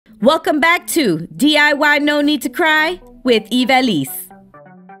Welcome back to DIY No Need to Cry with Ivelisse.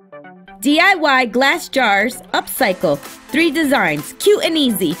 DIY glass jars, upcycle, 3 designs, cute and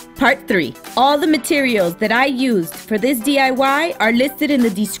easy, part 3. All the materials that I used for this DIY are listed in the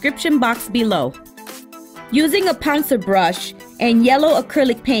description box below. Using a Pouncer brush and yellow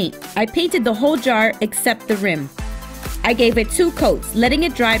acrylic paint, I painted the whole jar except the rim. I gave it 2 coats, letting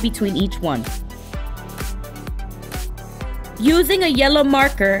it dry between each one. Using a yellow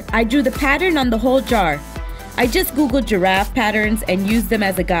marker, I drew the pattern on the whole jar. I just googled giraffe patterns and used them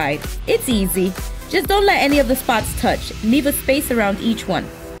as a guide. It's easy. Just don't let any of the spots touch. Leave a space around each one.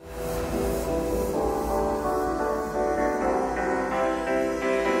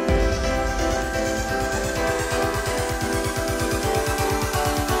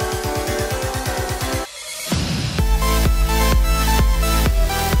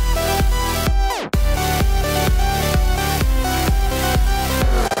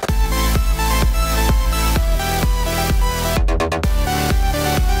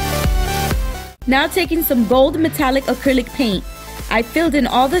 Now taking some gold metallic acrylic paint, I filled in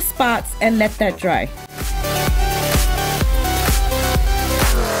all the spots and let that dry.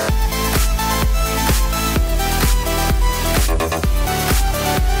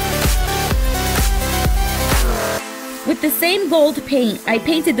 With the same gold paint, I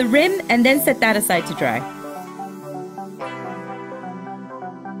painted the rim and then set that aside to dry.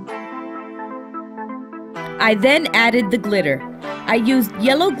 I then added the glitter. I used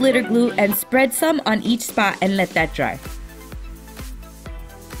yellow glitter glue and spread some on each spot and let that dry.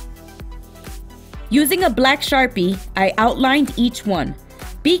 Using a black Sharpie, I outlined each one.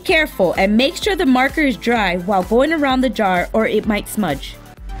 Be careful and make sure the marker is dry while going around the jar or it might smudge.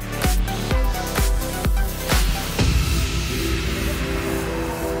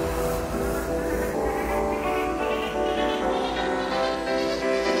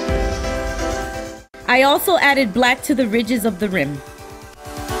 I also added black to the ridges of the rim.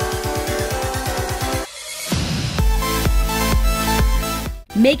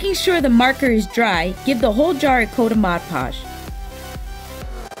 Making sure the marker is dry, give the whole jar a coat of Mod Podge.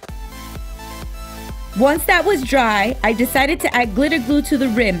 Once that was dry, I decided to add glitter glue to the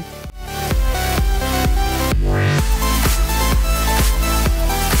rim.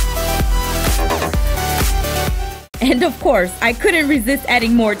 And of course, I couldn't resist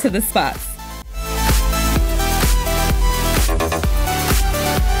adding more to the spots.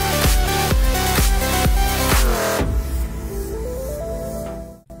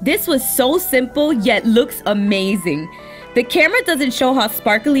 This was so simple, yet looks amazing. The camera doesn't show how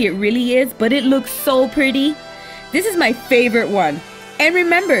sparkly it really is, but it looks so pretty. This is my favorite one. And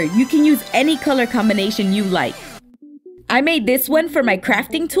remember, you can use any color combination you like. I made this one for my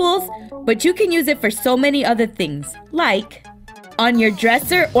crafting tools, but you can use it for so many other things, like on your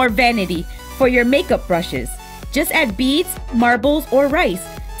dresser or vanity for your makeup brushes. Just add beads, marbles, or rice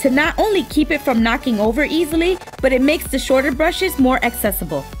to not only keep it from knocking over easily, but it makes the shorter brushes more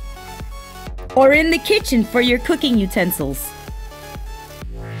accessible. Or in the kitchen for your cooking utensils.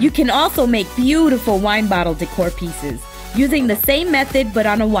 You can also make beautiful wine bottle decor pieces using the same method but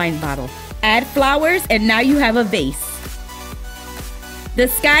on a wine bottle. Add flowers and now you have a vase. The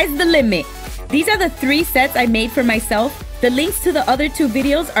sky's the limit. These are the 3 sets I made for myself. The links to the other 2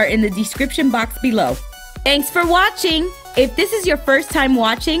 videos are in the description box below. Thanks for watching! If this is your first time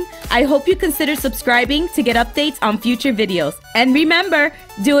watching, I hope you consider subscribing to get updates on future videos. And remember,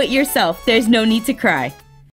 do it yourself. There's no need to cry.